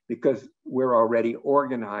violence, because we're already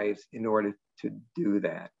organized in order to do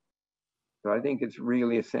that. So I think it's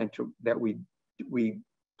really essential that we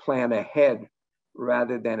plan ahead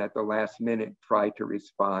rather than at the last minute try to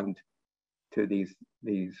respond to these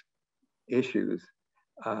issues.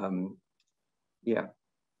 Yeah,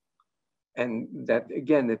 and that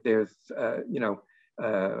again, that there's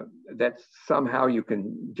that somehow you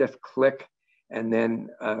can just click, and then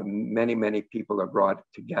many people are brought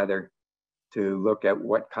together to look at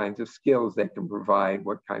what kinds of skills they can provide,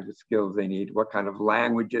 what kinds of skills they need, what kind of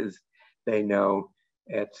languages they know,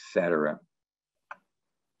 etc.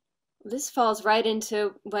 This falls right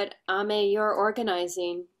into what, Ame, you're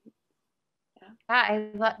organizing. Yeah, I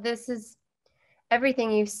love this. Is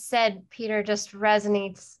everything you've said, Peter, just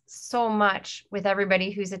resonates so much with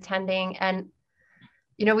everybody who's attending. And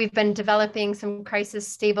we've been developing some crisis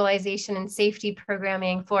stabilization and safety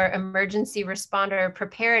programming for emergency responder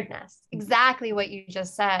preparedness, exactly what you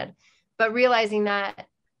just said, but realizing that,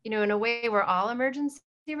 in a way, we're all emergency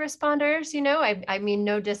responders. I mean,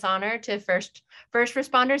 no dishonor to first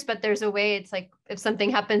responders, but there's a way it's like, if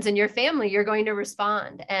something happens in your family, you're going to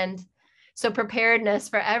respond. And so preparedness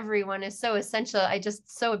for everyone is so essential. I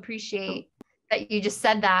just so appreciate that you just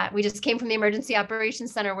said that. We just came from the Emergency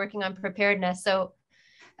Operations Center working on preparedness. So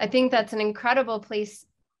I think that's an incredible place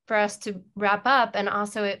for us to wrap up. And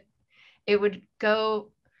also it would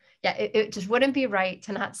go, it just wouldn't be right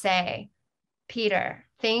to not say, Peter,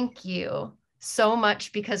 thank you so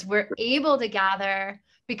much, because we're able to gather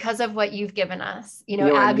because of what you've given us.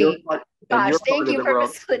 Abi, gosh, thank you for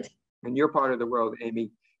facilitating. In your part of the world,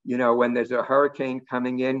 Amy, when there's a hurricane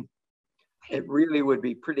coming in, it really would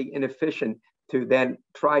be pretty inefficient to then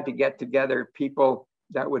try to get together people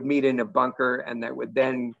that would meet in a bunker and that would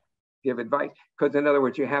then give advice. Because in other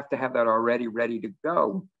words, you have to have that already ready to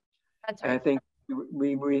go. That's right. And I think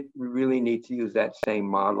we really need to use that same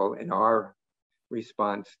model in our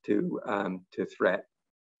response to threat.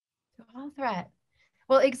 To all threat.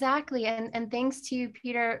 Well, exactly. And thanks to you,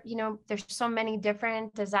 Peter, there's so many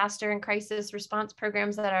different disaster and crisis response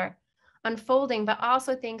programs that are unfolding, but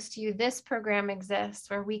also thanks to you, this program exists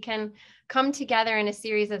where we can come together in a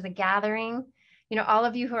series as a gathering. All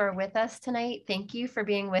of you who are with us tonight, thank you for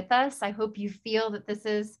being with us. I hope you feel that this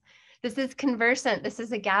is conversant. This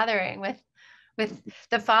is a gathering with with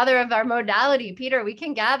the father of our modality, Peter. We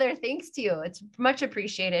can gather thanks to you. It's much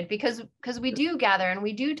appreciated because we do gather and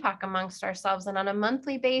we do talk amongst ourselves, and on a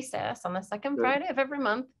monthly basis, on the second Friday of every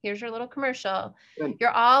month, here's your little commercial.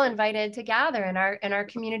 You're all invited to gather in our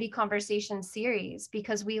community conversation series,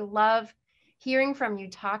 because we love hearing from you,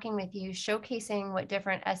 talking with you, showcasing what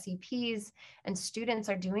different SEPs and students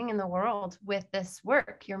are doing in the world with this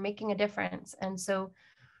work. You're making a difference. And so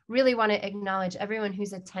really want to acknowledge everyone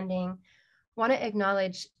who's attending, want to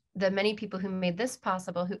acknowledge the many people who made this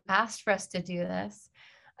possible, who asked for us to do this,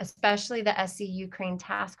 especially the SE Ukraine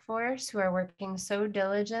Task Force, who are working so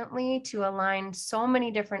diligently to align so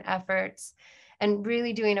many different efforts and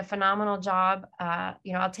really doing a phenomenal job.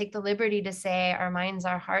 I'll take the liberty to say our minds,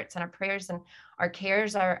 our hearts, and our prayers and our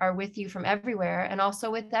cares are with you from everywhere, and also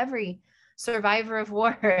with every survivor of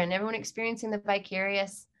war and everyone experiencing the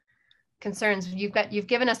vicarious concerns. You've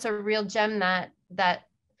given us a real gem that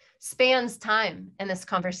spans time in this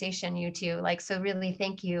conversation, you two. So really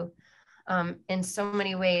thank you in so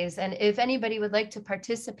many ways. And if anybody would like to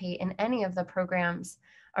participate in any of the programs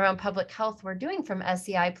around public health we're doing from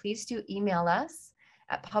SEI, please do email us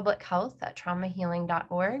at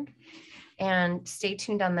publichealth@traumahealing.org. And stay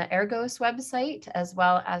tuned on the Ergos website, as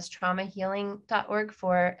well as traumahealing.org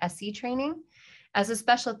for SE training. As a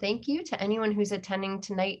special thank you to anyone who's attending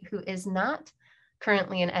tonight who is not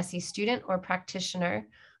currently an SE student or practitioner,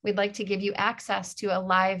 we'd like to give you access to a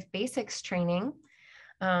live basics training.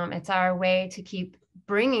 It's our way to keep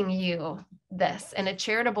bringing you this in a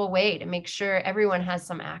charitable way to make sure everyone has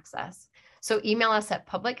some access. So email us at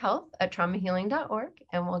publichealth@traumahealing.org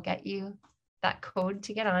and we'll get you that code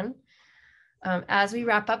to get on. As we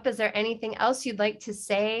wrap up, is there anything else you'd like to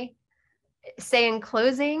say in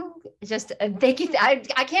closing? Just thank you.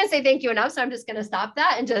 I can't say thank you enough, so I'm just going to stop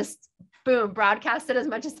that and just boom, broadcast it as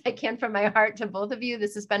much as I can from my heart to both of you.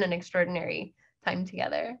 This has been an extraordinary time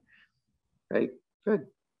together. Great, good.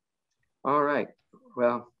 All right,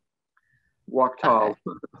 well, walk tall.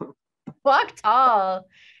 Walk tall.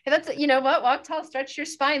 That's, you know what, walk tall, stretch your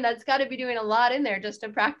spine. That's got to be doing a lot in there just to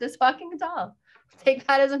practice walking tall. Take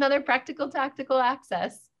that as another practical, tactical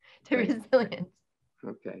access to resilience.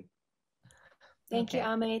 Okay. Thank you,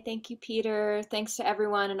 Ame. Thank you, Peter. Thanks to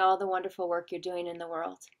everyone and all the wonderful work you're doing in the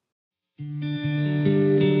world.